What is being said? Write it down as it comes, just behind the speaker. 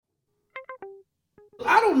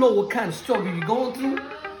I don't know what kind of struggle you're going through.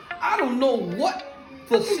 I don't know what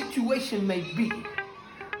the situation may be,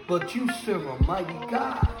 but you serve a mighty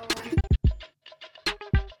God.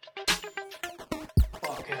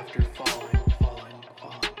 Fuck after falling.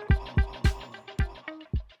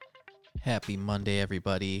 Happy Monday,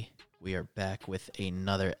 everybody. We are back with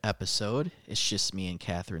another episode. It's just me and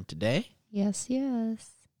Catherine today. Yes. Yes.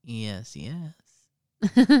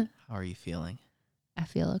 How are you feeling? I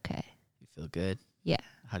feel okay. You feel good? Yeah.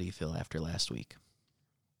 How do you feel after last week?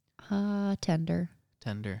 Tender.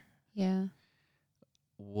 Tender. Yeah.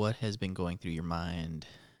 What has been going through your mind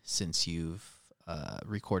since you've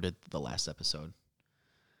recorded the last episode?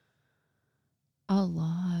 A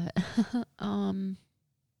lot.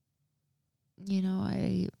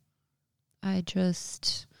 I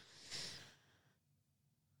just,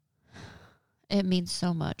 it means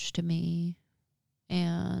so much to me,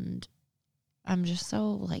 and I'm just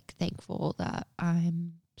so thankful that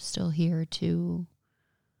I'm still here to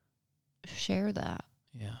share that.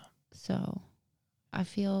 Yeah. So I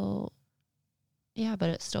feel, but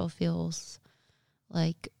it still feels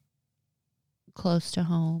like close to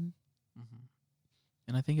home. Mm-hmm.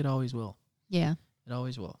 And I think it always will. Yeah. It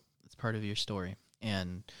always will. It's part of your story.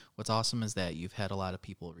 And what's awesome is that you've had a lot of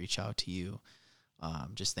people reach out to you,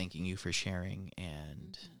 just thanking you for sharing,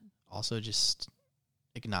 and also just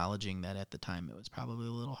acknowledging that at the time it was probably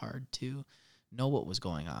a little hard to know what was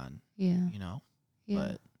going on. Yeah. Yeah.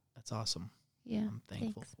 But that's awesome. Yeah. I'm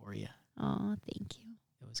thankful Thanks. for you. Oh, thank you.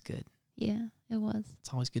 It was good. Yeah, it was.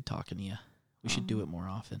 It's always good talking to you. We should do it more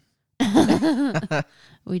often.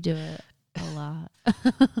 We do it a lot.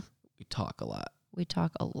 We talk a lot. We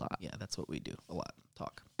talk a lot. Yeah, that's what we do. A lot.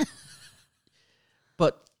 Talk.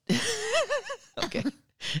 But, okay.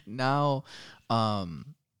 Now,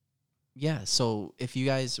 so if you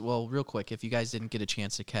guys, real quick, if you guys didn't get a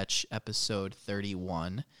chance to catch episode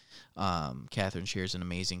 31, Catherine shares an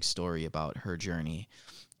amazing story about her journey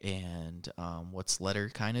and what's led her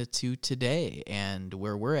kind of to today and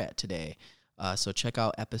where we're at today. So check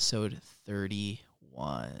out episode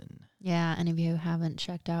 31. Yeah, and if you haven't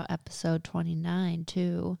checked out episode 29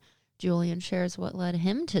 too, Julian shares what led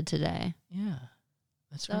him to today. Yeah,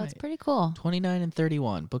 that's so right. It's pretty cool. 29 and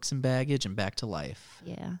 31, books and baggage and back to life.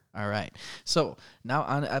 Yeah. All right. So now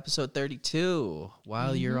on to episode 32,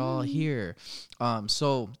 while you're all here.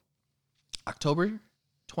 So October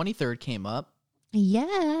 23rd came up.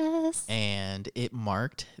 Yes. And it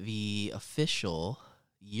marked the official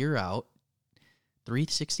year out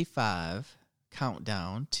 365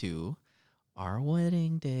 countdown to our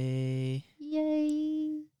wedding day.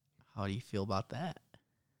 Yay. How do you feel about that?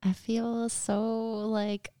 I feel so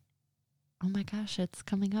oh my gosh, it's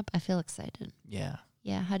coming up. I feel excited. Yeah.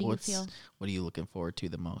 Yeah. How do you feel? What are you looking forward to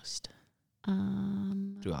the most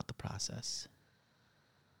throughout the process?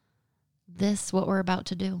 What we're about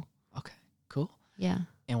to do. Okay, cool. Yeah.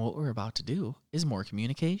 And what we're about to do is more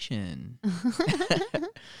communication.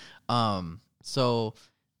 So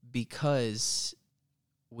because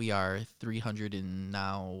we are 300 and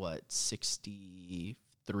now 63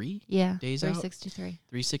 days out? 363.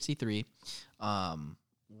 363.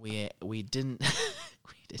 We didn't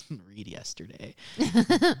read yesterday,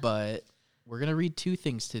 but we're gonna read two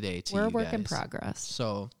things today to you guys. We're a work in progress.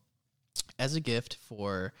 So, as a gift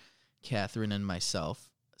for Catherine and myself,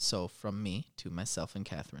 so from me to myself and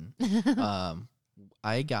Catherine,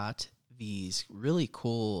 I got these really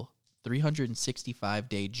cool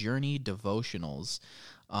 365-day journey devotionals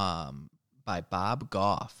by Bob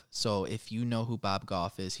Goff. So if you know who Bob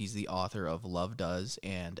Goff is, he's the author of Love Does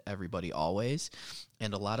and Everybody Always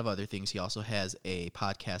and a lot of other things. He also has a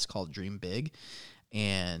podcast called Dream Big,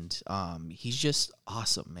 and he's just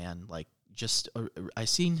awesome, man. I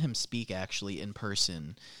seen him speak actually in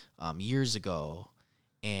person years ago,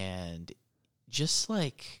 and just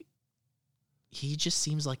he just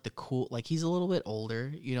seems like the cool, he's a little bit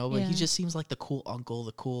older, but he just seems like the cool uncle,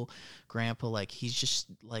 the cool grandpa. He's just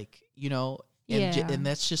and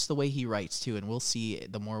that's just the way he writes too. And we'll see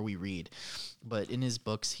the more we read, but in his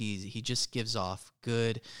books, he just gives off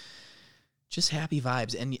good, just happy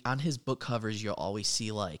vibes. And on his book covers, you'll always see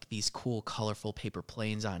these cool, colorful paper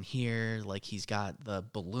planes on here. He's got the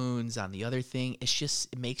balloons on the other thing. It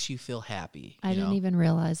makes you feel happy. I didn't even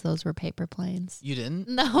realize those were paper planes. You didn't?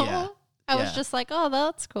 No. Yeah. I was just oh,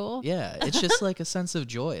 that's cool. Yeah, it's just a sense of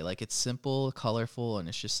joy. It's simple, colorful, and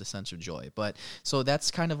it's just a sense of joy. But so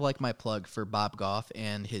that's kind of my plug for Bob Goff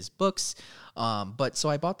and his books. But so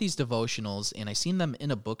I bought these devotionals, and I seen them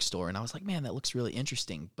in a bookstore, and I was like, man, that looks really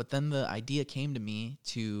interesting. But then the idea came to me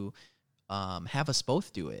to have us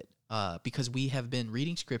both do it. because we have been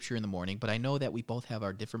reading scripture in the morning, but I know that we both have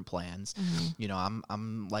our different plans. You know,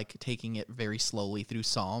 I'm like taking it very slowly through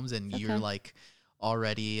Psalms, and you're like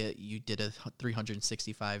already, you did a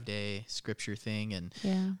 365-day scripture thing, and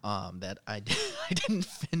that I didn't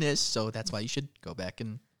finish, so that's why you should go back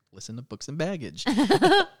and listen to Books and Baggage.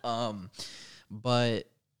 But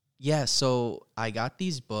yeah, so I got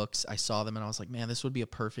these books, I saw them, and I was like, man, this would be a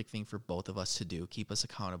perfect thing for both of us to do, keep us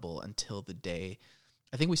accountable until the day.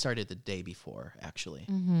 I think we started the day before, actually.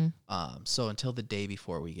 So until the day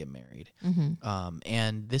before we get married.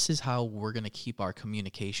 And this is how we're going to keep our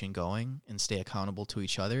communication going and stay accountable to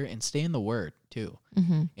each other and stay in the Word, too.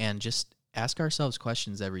 And just ask ourselves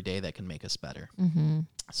questions every day that can make us better.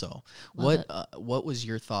 So what was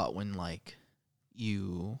your thought when, like,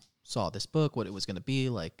 you saw this book, what it was going to be?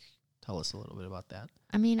 Like, tell us a little bit about that.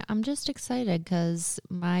 I mean, I'm just excited because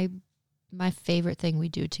my favorite thing we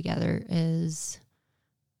do together is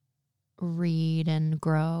read and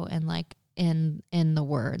grow and like in the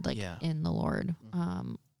Word, like in the Lord.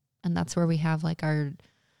 And that's where we have like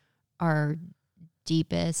our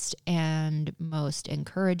deepest and most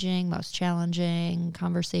encouraging, most challenging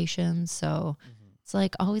conversations. So it's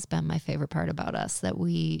like always been my favorite part about us, that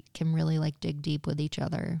we can really like dig deep with each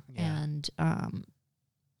other. And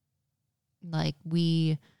like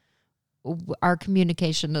our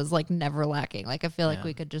communication is like never lacking. Like I feel like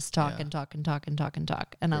we could just talk and talk and talk and talk and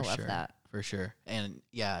talk. And I love that. For sure. And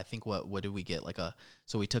yeah, I think what did we get?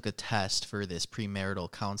 So we took a test for this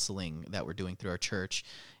premarital counseling that we're doing through our church,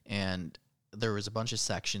 and there was a bunch of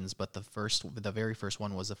sections, but the very first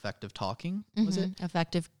one was effective talking. Was it?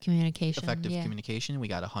 Effective communication. Effective communication. We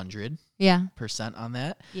got 100% on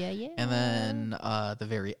that. Yeah. And then the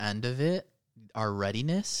very end of it, our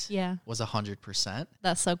readiness was 100%.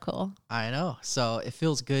 That's so cool. I know. So it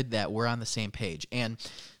feels good that we're on the same page. And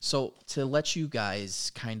so to let you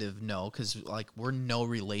guys kind of know, because like we're no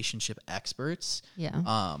relationship experts.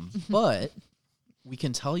 But we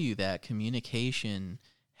can tell you that communication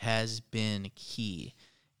has been key.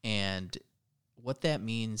 And what that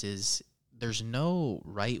means is there's no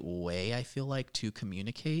right way, I feel like, to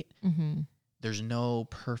communicate. There's no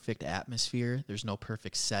perfect atmosphere. There's no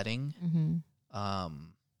perfect setting.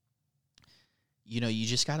 You know, you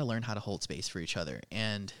just got to learn how to hold space for each other.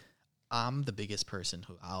 And I'm the biggest person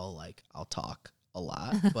who I'll talk a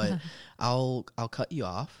lot, but I'll cut you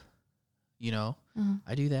off. You know,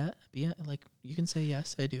 I do that. Yeah, like you can say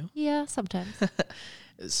yes, I do. Yeah, sometimes.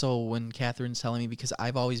 So when Catherine's telling me, because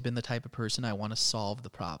I've always been the type of person, I want to solve the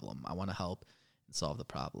problem. I want to help and solve the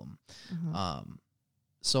problem.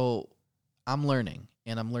 So I'm learning,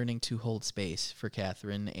 and I'm learning to hold space for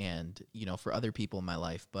Catherine and, you know, for other people in my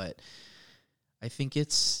life. But I think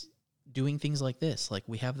it's doing things like this. Like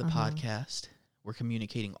we have the podcast. We're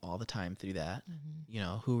communicating all the time through that. You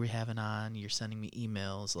know, who we're having on. You're sending me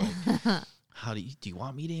emails like, how do you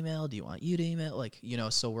want me to email? Do you want you to email? Like, you know,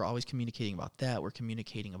 so we're always communicating about that. We're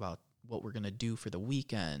communicating about what we're going to do for the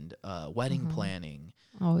weekend, wedding planning.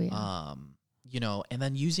 You know, and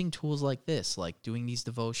then using tools like this, like doing these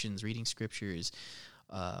devotions, reading scriptures.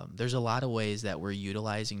 There's a lot of ways that we're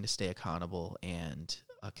utilizing to stay accountable and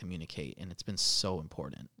communicate, and it's been so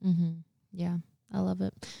important. Yeah, I love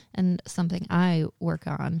it. And something I work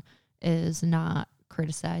on is not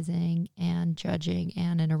criticizing and judging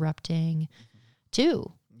and interrupting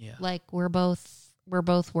too. Like we're both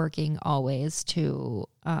working always to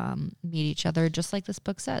meet each other, just like this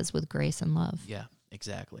book says, with grace and love. Yeah,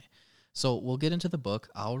 exactly. So we'll get into the book.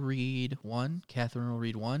 I'll read one, Catherine will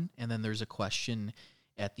read one, and then there's a question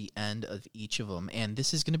at the end of each of them. And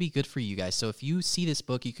this is going to be good for you guys. So if you see this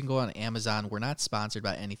book, you can go on Amazon. We're not sponsored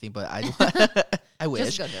by anything, but I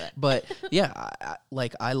wish. Just go do it. But yeah,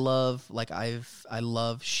 I love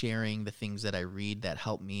sharing the things that I read that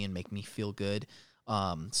help me and make me feel good.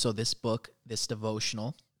 So this book, this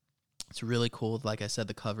devotional, it's really cool. Like I said,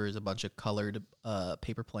 the cover is a bunch of colored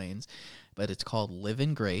paper planes, but it's called Live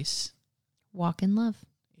in Grace, Walk in Love,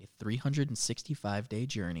 a 365-day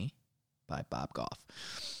journey by Bob Goff.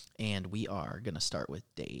 And we are going to start with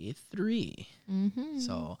day 3.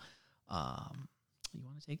 So you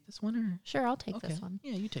want to take this one? Or? Sure, I'll take this one.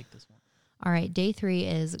 Yeah, you take this one. All right, day 3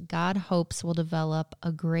 is God hopes will develop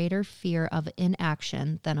a greater fear of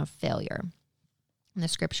inaction than of failure. And the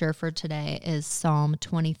scripture for today is Psalm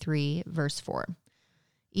 23, verse 4.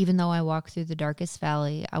 Even though I walk through the darkest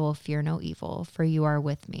valley, I will fear no evil, for you are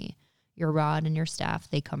with me. Your rod and your staff,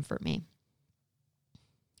 they comfort me.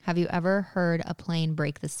 Have you ever heard a plane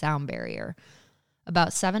break the sound barrier?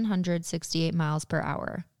 About 768 miles per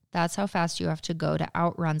hour. That's how fast you have to go to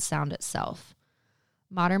outrun sound itself.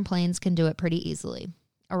 Modern planes can do it pretty easily.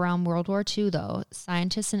 Around World War II, though,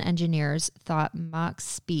 scientists and engineers thought Mach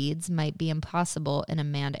speeds might be impossible in a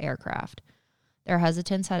manned aircraft. Their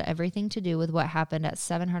hesitance had everything to do with what happened at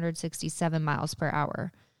 767 miles per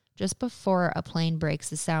hour. Just before a plane breaks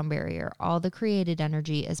the sound barrier, all the created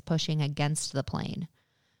energy is pushing against the plane.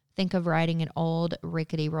 Think of riding an old,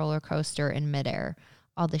 rickety roller coaster in midair.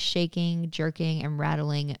 All the shaking, jerking, and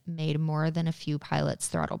rattling made more than a few pilots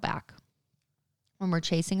throttle back. When we're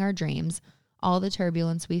chasing our dreams, all the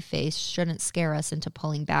turbulence we face shouldn't scare us into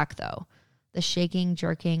pulling back, though. The shaking,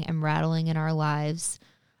 jerking, and rattling in our lives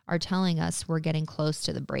are telling us we're getting close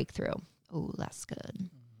to the breakthrough. Oh, that's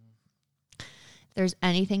good. If there's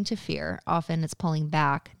anything to fear, often it's pulling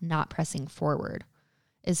back, not pressing forward.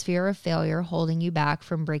 Is fear of failure holding you back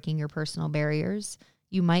from breaking your personal barriers?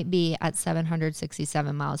 You might be at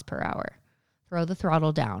 767 miles per hour. Throw the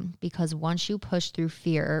throttle down, because once you push through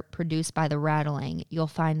fear produced by the rattling, you'll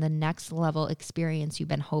find the next level experience you've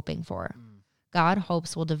been hoping for. God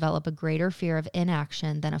hopes we'll develop a greater fear of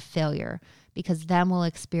inaction than of failure, because then we'll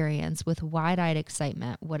experience with wide-eyed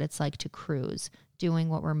excitement what it's like to cruise, doing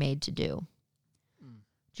what we're made to do.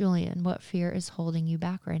 Julian, what fear is holding you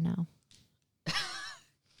back right now? I'm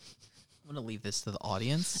going to leave this to the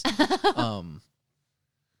audience.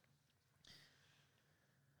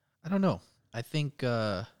 I don't know. I think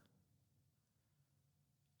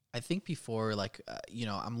before,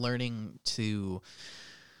 I'm learning to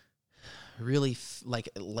really like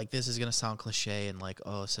this is gonna sound cliche and like,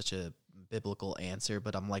 oh, such a biblical answer,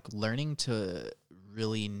 but I'm like learning to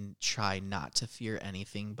really try not to fear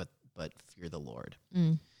anything, but fear the Lord.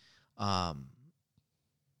 By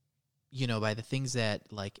the things that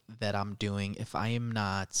I'm doing, if I am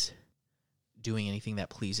not doing anything that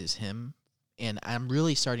pleases Him. And I'm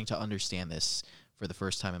really starting to understand this for the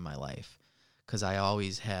first time in my life, because I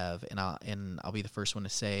always have, and I'll be the first one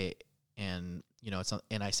to say, and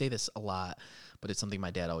and I say this a lot, but it's something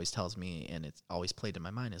my dad always tells me, and it's always played in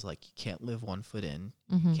my mind, is like, you can't live one foot in,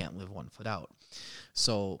 you can't live one foot out.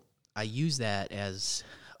 So I use that as,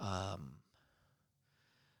 how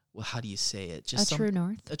do you say it? Just true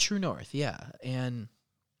north. A true north, yeah, and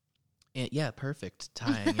yeah, perfect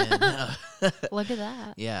tying in. Look at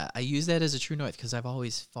that. Yeah, I use that as a true north because I've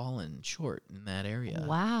always fallen short in that area.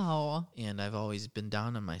 Wow. And I've always been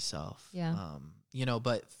down on myself. Yeah.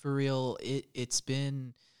 But for real, it's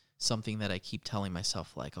been something that I keep telling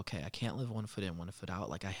myself, like, okay, I can't live one foot in, one foot out.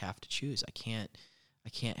 Like, I have to choose. I can't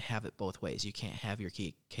have it both ways. You can't have your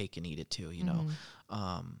cake and eat it too, you know?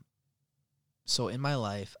 So in my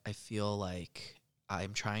life, I feel like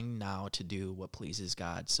I'm trying now to do what pleases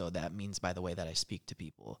God. So that means by the way that I speak to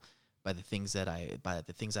people, by the things that I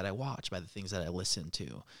watch, by the things that I listen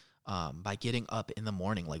to, by getting up in the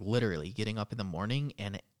morning, like literally getting up in the morning,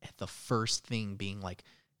 and the first thing being like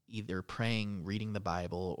either praying, reading the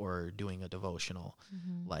Bible, or doing a devotional.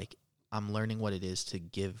 Like, I'm learning what it is to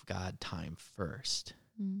give God time first.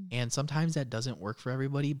 And sometimes that doesn't work for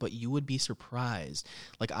everybody, but you would be surprised.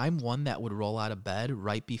 Like, I'm one that would roll out of bed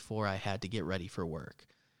right before I had to get ready for work.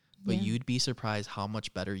 But you'd be surprised how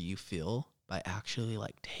much better you feel by actually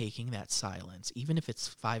like taking that silence, even if it's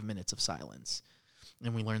 5 minutes of silence.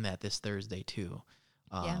 And we learned that this Thursday too,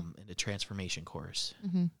 in a transformation course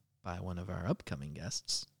by one of our upcoming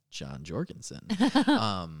guests, John Jorgensen.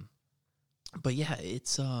 But yeah,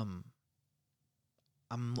 it's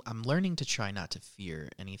I'm learning to try not to fear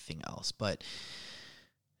anything else, but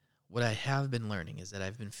what I have been learning is that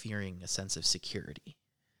I've been fearing a sense of security.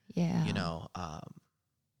 Yeah.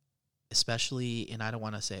 Especially, and I don't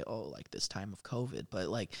want to say, oh, like this time of COVID, but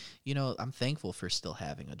like, I'm thankful for still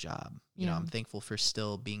having a job. I'm thankful for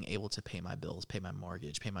still being able to pay my bills, pay my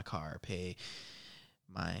mortgage, pay my car, pay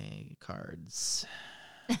my cards.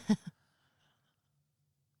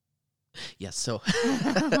 Yes. So,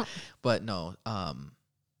 but no,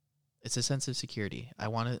 it's a sense of security. I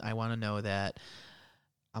want to know that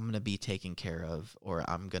I'm going to be taken care of, or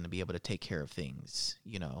I'm going to be able to take care of things,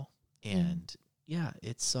 and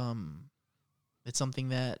it's something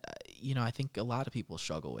that, I think a lot of people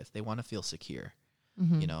struggle with. They want to feel secure,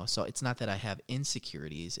 so it's not that I have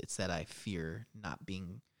insecurities. It's that I fear not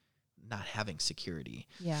having security.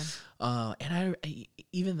 Yeah. And I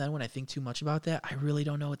even then, when I think too much about that, I really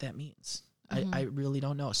don't know what that means. I really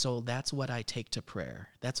don't know. So that's what I take to prayer.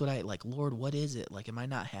 That's what I like, Lord, what is it? Like, am I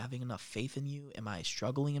not having enough faith in you? Am I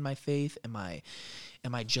struggling in my faith? Am I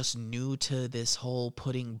just new to this whole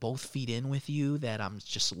putting both feet in with you that I'm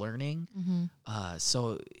just learning?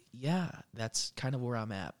 So yeah, that's kind of where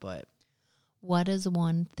I'm at. But what is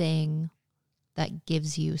one thing that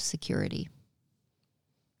gives you security?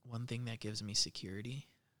 One thing that gives me security?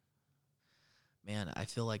 Man, I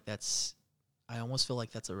feel like I almost feel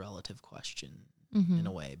like that's a relative question Mm-hmm. in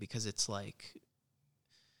a way, because it's like,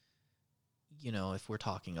 you know, if we're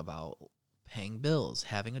talking about paying bills,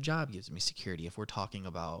 having a job gives me security. If we're talking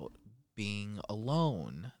about being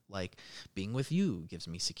alone, like being with you gives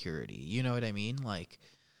me security. You know what I mean? Like,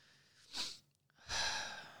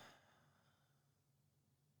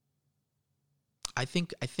 I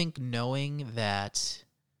think knowing that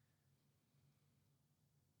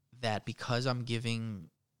because I'm giving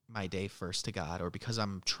my day first to God, or because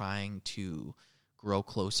I'm trying to grow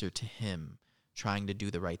closer to Him, trying to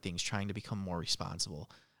do the right things, trying to become more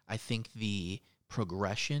responsible, I think the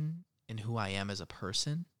progression in who I am as a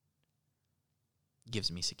person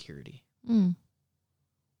gives me security. Mm.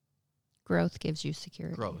 Growth gives you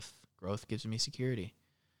security. Growth gives me security.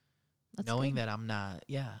 That's Knowing good. that I'm not,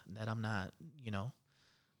 you know,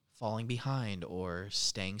 falling behind or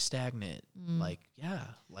staying stagnant. Like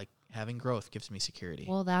having growth gives me security.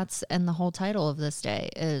 Well, and the whole title of this day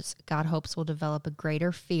is God hopes will develop a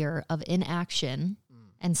greater fear of inaction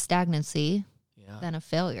and stagnancy than a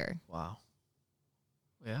failure. Wow.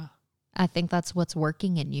 Yeah. I think that's what's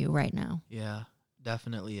working in you right now. Yeah,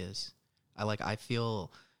 definitely is. I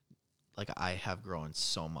feel like I have grown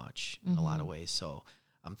so much in a lot of ways, so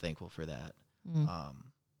I'm thankful for that.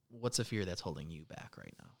 What's a fear that's holding you back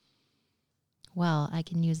right now? Well, I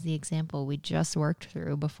can use the example we just worked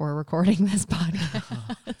through before recording this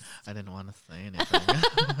podcast. I didn't want to say anything.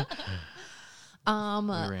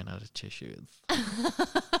 We ran out of tissues.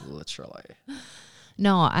 Literally.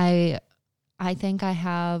 No, I think I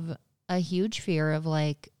have a huge fear of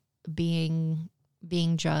like being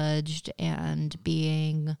judged and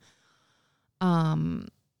being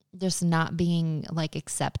just not being like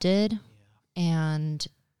accepted. And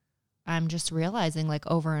I'm just realizing like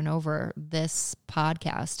over and over, this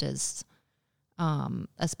podcast is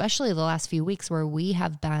especially the last few weeks where we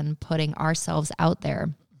have been putting ourselves out there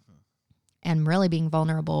and really being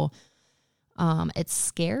vulnerable. It's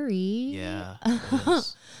scary. Yeah. It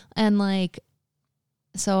is. And like,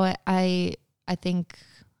 so I think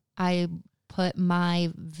I put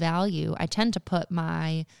my value, I tend to put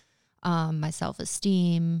my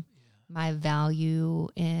self-esteem, my value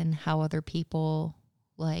in how other people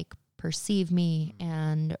like perceive me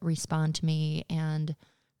and respond to me and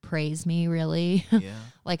praise me, really. Yeah.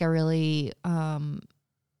 Like I really, I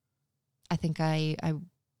think I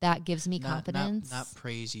that gives me confidence. Not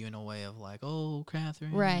praise you in a way of like, oh,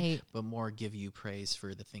 Catherine. Right. But more give you praise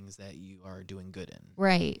for the things that you are doing good in.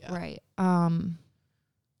 Right, Yeah. right.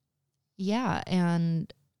 Yeah,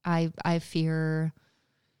 and I fear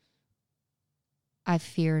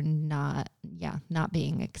not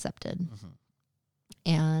being accepted. Mm-hmm.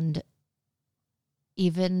 And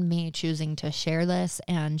even me choosing to share this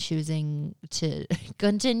and choosing to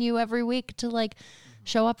continue every week to like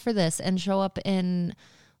show up for this and show up in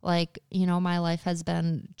like, you know, my life has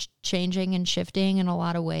been changing and shifting in a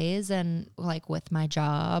lot of ways, and like with my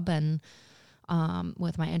job and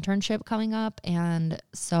with my internship coming up. And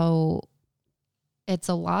so it's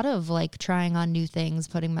a lot of like trying on new things,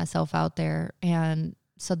 putting myself out there. And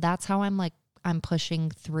so that's how I'm pushing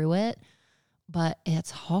through it. But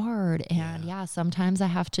it's hard. And yeah, sometimes I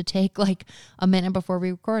have to take like a minute before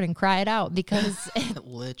we record and cry it out because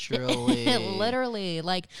literally,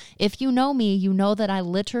 like if you know me, you know that I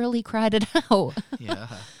literally cried it out. Yeah.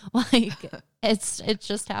 Like it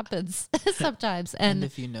just happens sometimes. And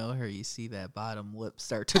if you know her, you see that bottom lip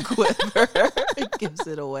start to quiver. It gives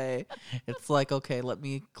it away. It's like, okay, let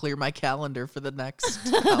me clear my calendar for the next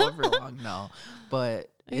however long. No, but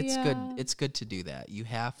it's good. It's good to do that. You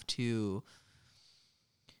have to.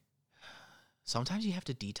 Sometimes you have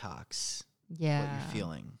to detox what you're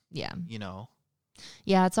feeling. Yeah. You know?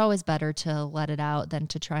 Yeah, it's always better to let it out than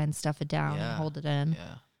to try and stuff it down and hold it in.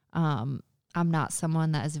 Yeah. I'm not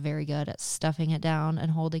someone that is very good at stuffing it down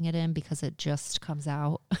and holding it in because it just comes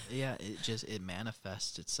out. Yeah, it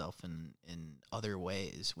manifests itself in other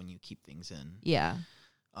ways when you keep things in. Yeah.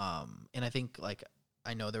 And I think like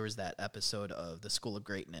I know there was that episode of the School of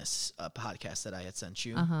Greatness podcast that I had sent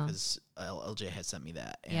you because LJ had sent me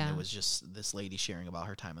that. And it was just this lady sharing about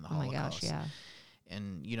her time in the Holocaust. Oh my gosh, yeah.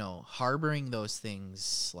 And, you know, harboring those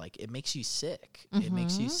things, like, it makes you sick. It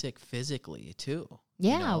makes you sick physically, too.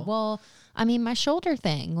 Yeah, you know? well, I mean, my shoulder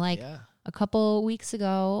thing, like a couple weeks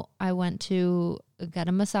ago, I went to get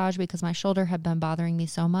a massage because my shoulder had been bothering me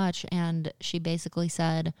so much. And she basically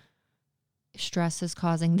said, stress is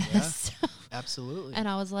causing this. Yeah, absolutely. And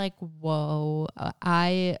I was like, whoa.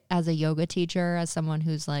 I, as a yoga teacher, as someone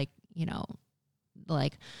who's like, you know,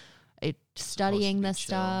 like studying this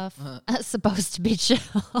stuff, supposed to be chill.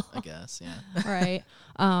 I guess, yeah. Right.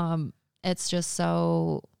 It's just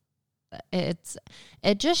so,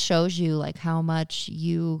 it just shows you like how much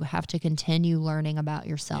you have to continue learning about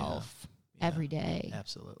yourself Yeah. every day.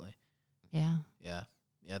 Absolutely. Yeah.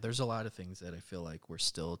 Yeah, there's a lot of things that I feel like we're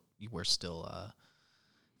still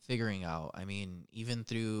figuring out. I mean, even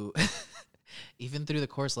through the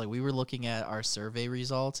course, like we were looking at our survey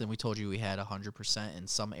results and we told you we had 100% in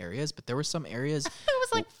some areas, but there were some areas It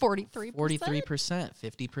was like 43%. 43%,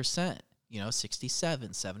 50%,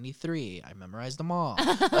 67, 73. I memorized them all.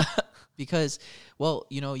 Because, well,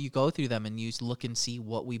 you go through them and you look and see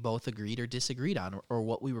what we both agreed or disagreed on, or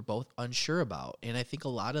what we were both unsure about. And I think a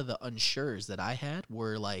lot of the unsures that I had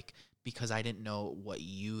were like, because I didn't know what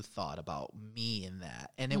you thought about me in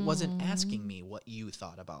that. And it wasn't asking me what you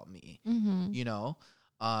thought about me,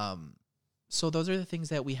 So those are the things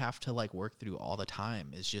that we have to like work through all the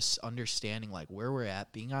time, is just understanding like where we're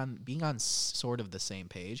at, being on sort of the same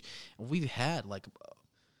page. And we've had like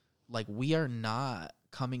we are not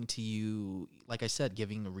coming to you, like I said,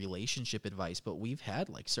 giving relationship advice, but we've had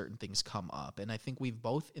like certain things come up. And I think we've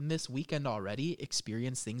both in this weekend already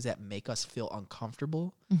experienced things that make us feel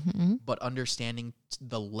uncomfortable, but understanding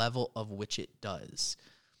the level of which it does.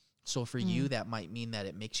 So for you, that might mean that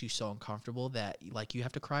it makes you so uncomfortable that like you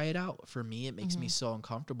have to cry it out. For me, it makes me so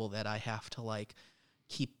uncomfortable that I have to like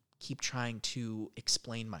keep trying to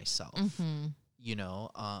explain myself,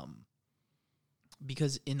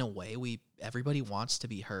 because in a way everybody wants to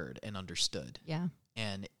be heard and understood. Yeah.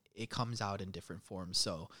 And it comes out in different forms.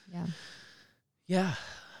 So Yeah.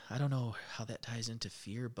 I don't know how that ties into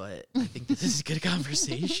fear, but I think this is a good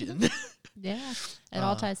conversation. Yeah. It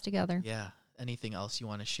all ties together. Yeah. Anything else you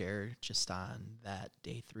want to share just on that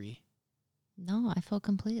day 3? No, I feel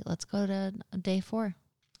complete. Let's go to day 4.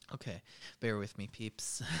 Okay. Bear with me,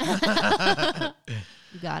 peeps. You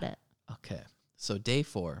got it. Okay. So day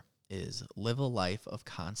 4 is live a life of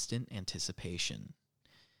constant anticipation.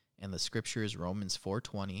 And the scripture is Romans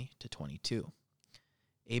 4:20-22.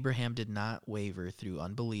 Abraham did not waver through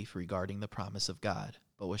unbelief regarding the promise of God,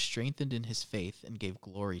 but was strengthened in his faith and gave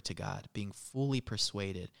glory to God, being fully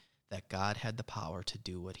persuaded that God had the power to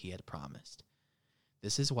do what he had promised.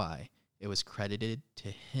 This is why it was credited to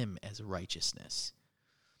him as righteousness.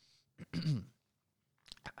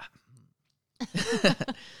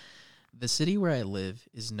 The city where I live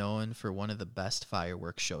is known for one of the best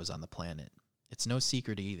fireworks shows on the planet. It's no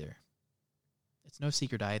secret either.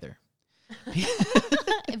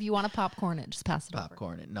 If you want to popcorn it, just pass it over.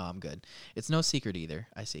 Popcorn it. No, I'm good. It's no secret either.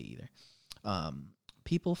 I say either.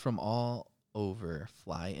 People from all over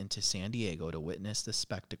fly into San Diego to witness the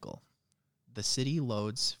spectacle. The city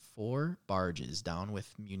loads 4 barges down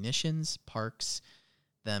with munitions, parks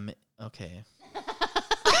them. Okay.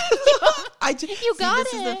 You got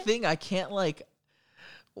this it. is the thing. I can't like.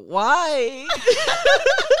 Why?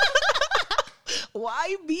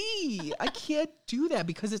 Why me? I can't do that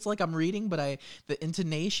because it's like I'm reading, but the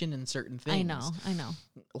intonation in certain things. I know.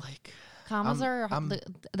 Like Commas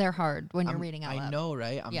they're hard when you're reading out loud. I know,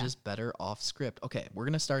 right? I'm Yeah. just better off script. Okay, we're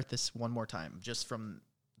gonna start this one more time, just from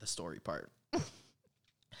the story part.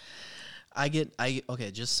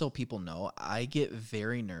 Just so people know, I get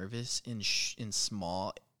very nervous in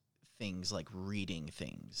small things, like reading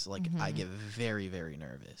things. Like I get very, very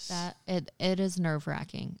nervous. That it is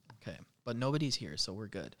nerve-wracking. Okay, but nobody's here, so we're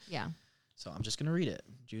good. Yeah. So I'm just gonna read it.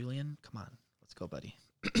 Julian, come on, let's go, buddy.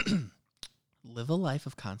 Live a life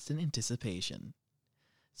of constant anticipation.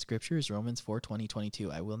 Scripture is Romans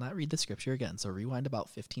 4:20-22. I will not read the scripture again, so rewind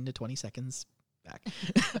about 15 to 20 seconds back.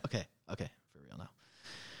 Okay, for real now.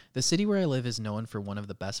 The city where I live is known for one of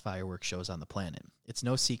the best fireworks shows on the planet. It's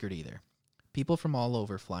no secret either. People from all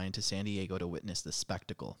over fly into San Diego to witness the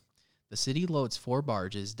spectacle. The city loads 4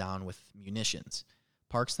 barges down with munitions,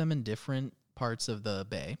 parks them in different parts of the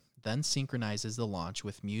bay, then synchronizes the launch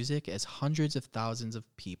with music as hundreds of thousands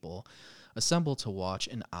of people assemble to watch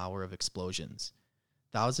an hour of explosions.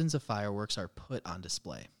 Thousands of fireworks are put on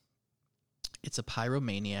display. It's a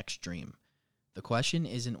pyromaniac's dream. The question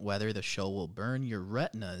isn't whether the show will burn your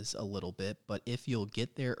retinas a little bit, but if you'll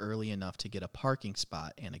get there early enough to get a parking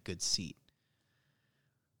spot and a good seat.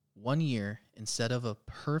 One year, instead of a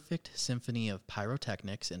perfect symphony of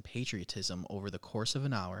pyrotechnics and patriotism over the course of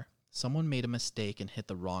an hour, someone made a mistake and hit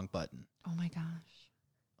the wrong button. Oh my gosh.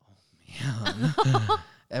 Man.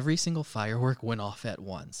 Every single firework went off at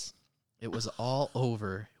once. It was all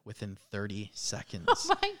over within 30 seconds.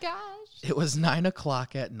 Oh my gosh. It was 9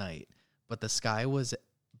 o'clock at night, but the sky was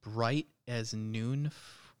bright as noon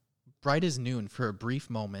for a brief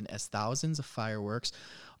moment as thousands of fireworks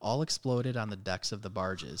all exploded on the decks of the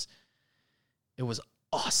barges. It was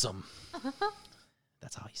awesome.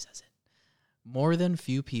 That's how he says it. More than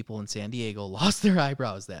few people in San Diego lost their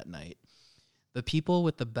eyebrows that night. The people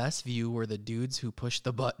with the best view were the dudes who pushed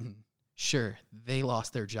the button. Sure, they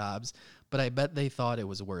lost their jobs, but I bet they thought it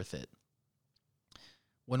was worth it.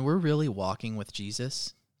 When we're really walking with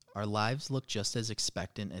Jesus, our lives look just as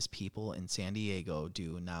expectant as people in San Diego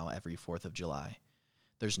do now every 4th of July.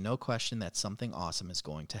 There's no question that something awesome is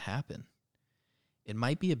going to happen. It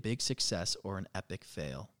might be a big success or an epic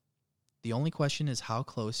fail. The only question is how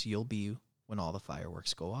close you'll be when all the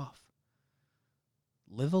fireworks go off.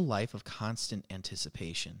 Live a life of constant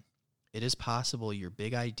anticipation. It is possible your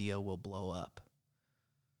big idea will blow up.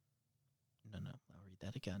 No, I'll read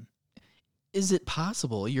that again. Is it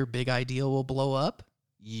possible your big idea will blow up?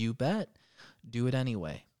 You bet. Do it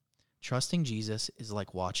anyway. Trusting Jesus is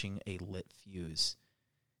like watching a lit fuse.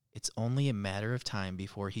 It's only a matter of time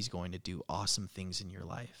before he's going to do awesome things in your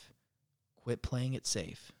life. Quit playing it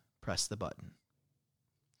safe. Press the button.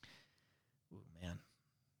 Ooh, man.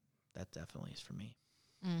 That definitely is for me.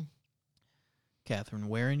 Catherine,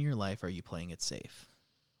 where in your life are you playing it safe?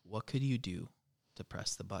 What could you do to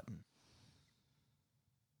press the button?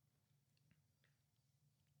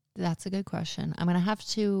 That's a good question. I'm going to have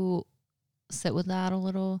to sit with that a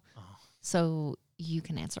little so you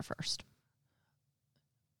can answer first.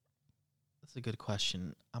 That's a good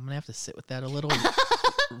question. I'm going to have to sit with that a little.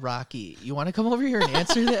 Rocky, you want to come over here and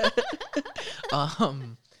answer that?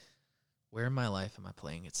 Where in my life am I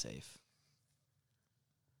playing it safe?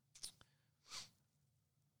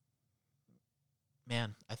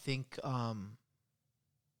 Man, I think,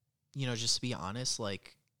 just to be honest,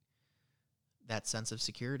 like that sense of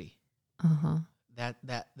security,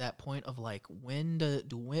 that point of like,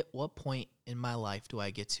 what point in my life do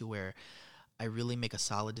I get to where I really make a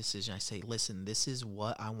solid decision? I say, listen, this is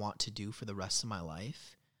what I want to do for the rest of my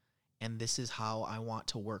life. And this is how I want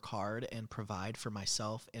to work hard and provide for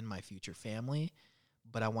myself and my future family.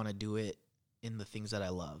 But I want to do it in the things that I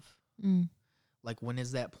love. Like, when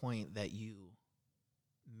is that point that you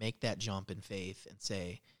make that jump in faith and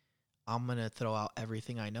say, I'm going to throw out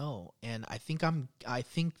everything I know? And I think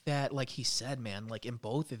that, like he said, man, like in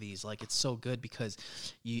both of these, like it's so good because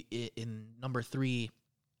in number 3,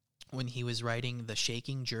 when he was writing the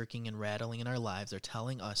shaking, jerking, and rattling in our lives, they're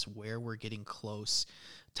telling us where we're getting close,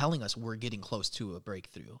 telling us we're getting close to a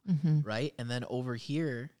breakthrough, right? And then over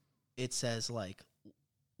here, it says like,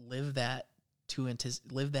 live that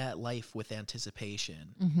life with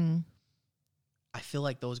anticipation. I feel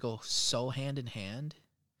like those go so hand in hand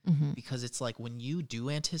because it's like when you do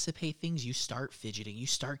anticipate things, you start fidgeting, you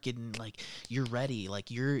start getting like, you're ready, like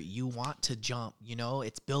you want to jump,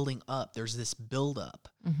 it's building up. There's this build up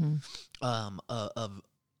of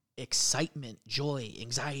excitement, joy,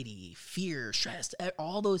 anxiety, fear, stress,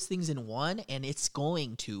 all those things in one, and it's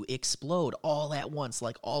going to explode all at once,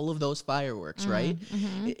 like all of those fireworks, right?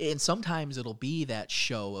 And sometimes it'll be that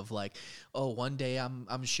show of like, oh, one day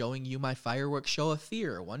I'm showing you my fireworks show of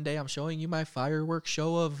fear. One day I'm showing you my fireworks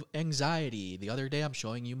show of anxiety. The other day I'm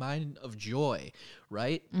showing you mine of joy,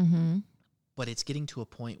 right? But it's getting to a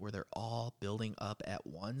point where they're all building up at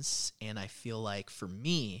once, and I feel like for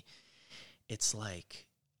me, it's like,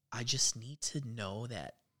 I just need to know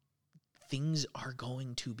that things are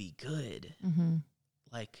going to be good.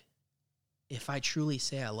 Like, if I truly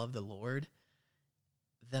say I love the Lord,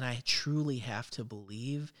 then I truly have to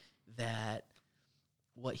believe that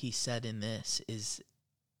what he said in this is,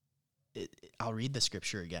 I'll read the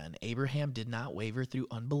scripture again. Abraham did not waver through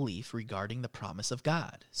unbelief regarding the promise of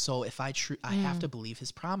God. So if I have to believe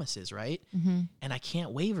his promises, right? And I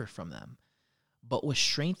can't waver from them. But was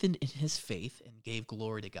strengthened in his faith and gave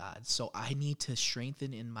glory to God. So I need to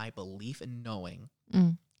strengthen in my belief and knowing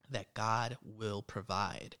that God will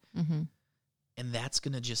provide. And that's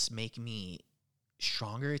going to just make me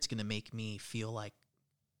stronger. It's going to make me feel like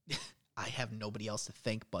I have nobody else to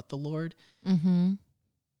thank but the Lord. And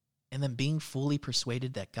then being fully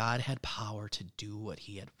persuaded that God had power to do what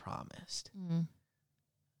he had promised.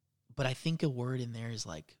 But I think a word in there is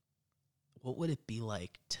like, what would it be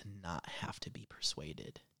like to not have to be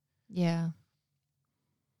persuaded? Yeah.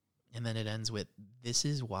 And then it ends with, this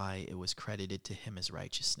is why it was credited to him as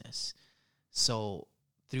righteousness. So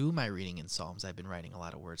through my reading in Psalms, I've been writing a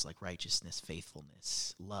lot of words like righteousness,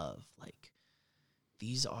 faithfulness, love. Like,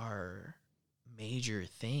 these are major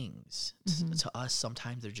things. To us,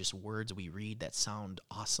 sometimes they're just words we read that sound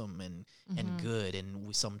awesome and good,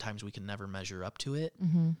 and sometimes we can never measure up to it.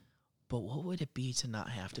 But what would it be to not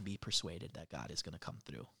have to be persuaded that God is going to come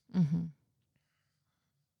through?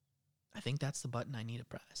 I think that's the button I need to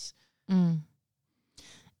press.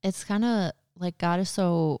 It's kind of like God is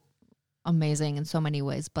so amazing in so many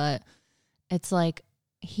ways, but it's like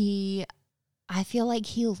I feel like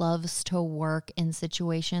he loves to work in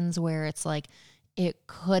situations where it's like it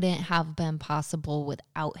couldn't have been possible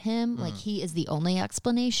without him. Like he is the only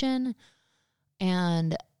explanation.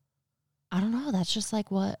 And I don't know, that's just like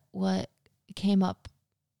what came up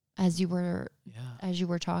as you were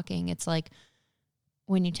talking. It's like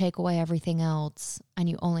when you take away everything else and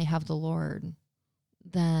you only have the Lord,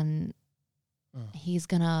 then he's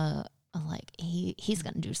gonna he's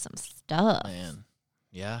gonna do some stuff. Man.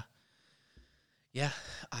 Yeah.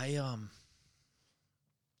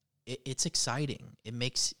 It's exciting. It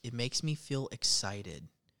makes me feel excited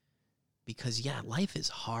because life is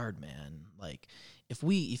hard, man. Like if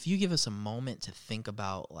you give us a moment to think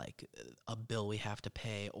about like a bill we have to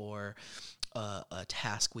pay or a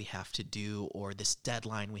task we have to do or this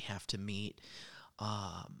deadline we have to meet,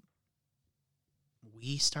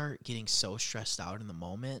 we start getting so stressed out in the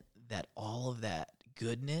moment that all of that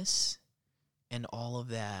goodness and all of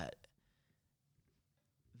that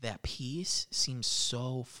peace seems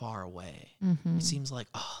so far away. It seems like,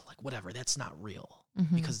 like whatever, that's not real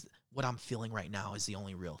because what I'm feeling right now is the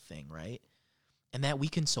only real thing, right? And that we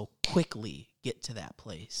can so quickly get to that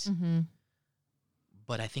place.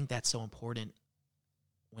 But I think that's so important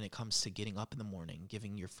when it comes to getting up in the morning,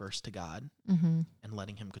 giving your first to God and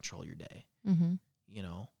letting him control your day, you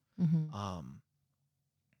know?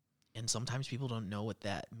 And sometimes people don't know what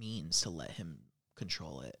that means to let him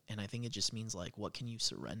control it. And I think it just means like, what can you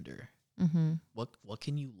surrender? What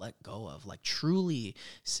can you let go of? Like truly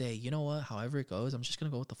say, you know what, however it goes, I'm just going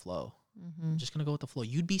to go with the flow. I'm just going to go with the flow.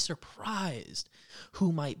 You'd be surprised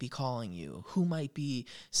who might be calling you, who might be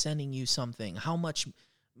sending you something, how much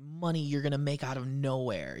money you're going to make out of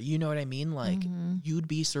nowhere. You know what I mean? Like you'd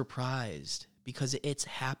be surprised because it's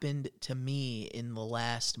happened to me in the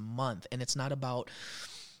last month. And it's not about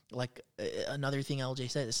like another thing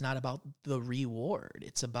LJ said, it's not about the reward.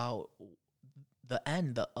 It's about the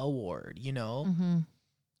end, the award, you know?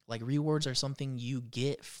 Like rewards are something you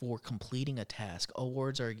get for completing a task.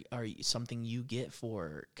 Awards are something you get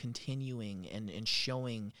for continuing and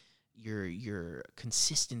showing your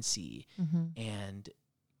consistency. And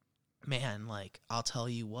man, like I'll tell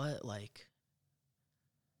you what, like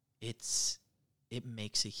it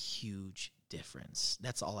makes a huge difference.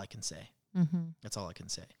 That's all I can say. That's all I can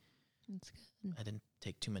say. That's good. I didn't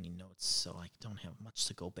take too many notes, so I don't have much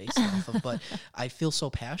to go based off of, but I feel so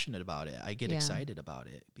passionate about it. I get excited about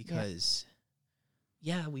it because,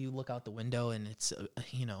 we look out the window and it's a,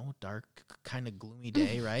 dark, kind of gloomy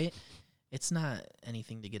day, right? It's not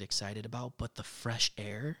anything to get excited about, but the fresh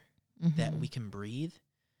air that we can breathe,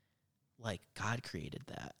 like God created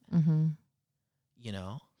that, you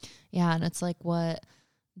know? Yeah, and it's like what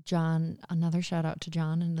John, another shout out to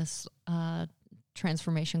John in this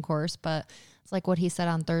transformation course, but it's like what he said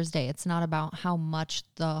on Thursday. It's not about how much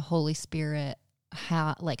the Holy Spirit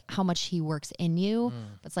how much he works in you,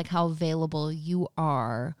 but it's like how available you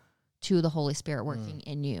are to the Holy Spirit working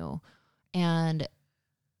in you. And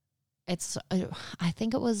it's I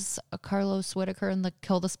think it was Carlos Whitaker in the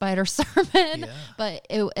Kill the Spider sermon, but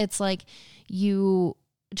it's like you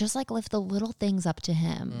just like lift the little things up to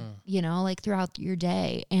him, like throughout your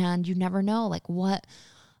day, and you never know like what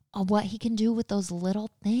he can do with those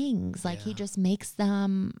little things. Like he just makes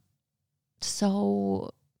them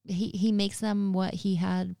so he makes them what he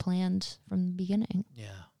had planned from the beginning. Yeah.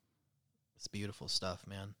 It's beautiful stuff,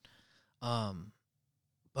 man.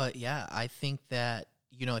 But yeah, I think that,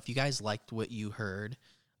 if you guys liked what you heard,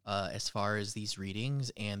 as far as these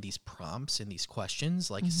readings and these prompts and these questions,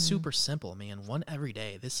 like it's super simple, man. One every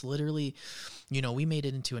day. This literally, we made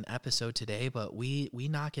it into an episode today, but we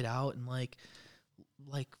knock it out in like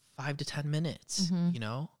 5 to 10 minutes,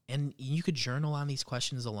 and you could journal on these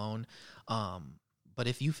questions alone. But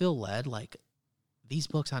if you feel led, like these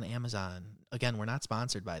books on Amazon, again, we're not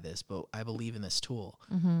sponsored by this, but I believe in this tool,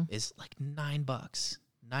 is like $9,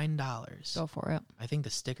 $9. Go for it. I think the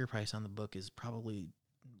sticker price on the book is probably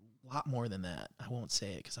a lot more than that. I won't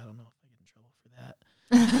say it because I don't know if I get in trouble for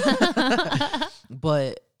that.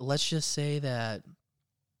 But let's just say that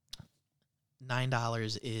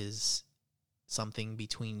 $9 is something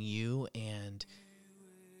between you and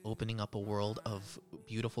opening up a world of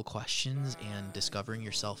beautiful questions and discovering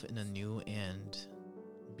yourself in a new and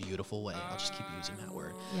beautiful way. I'll just keep using that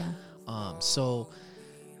word. So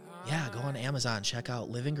go on Amazon, check out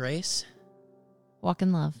Live in Grace. Walk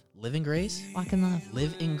in love. Live in grace. Walk in love.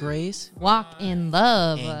 Live in grace. Walk in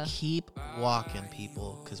love. And keep walking,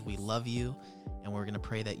 people, because we love you, and we're going to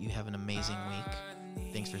pray that you have an amazing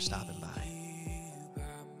week. Thanks for stopping by.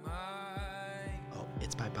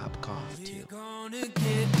 It's by Bob Koff, too.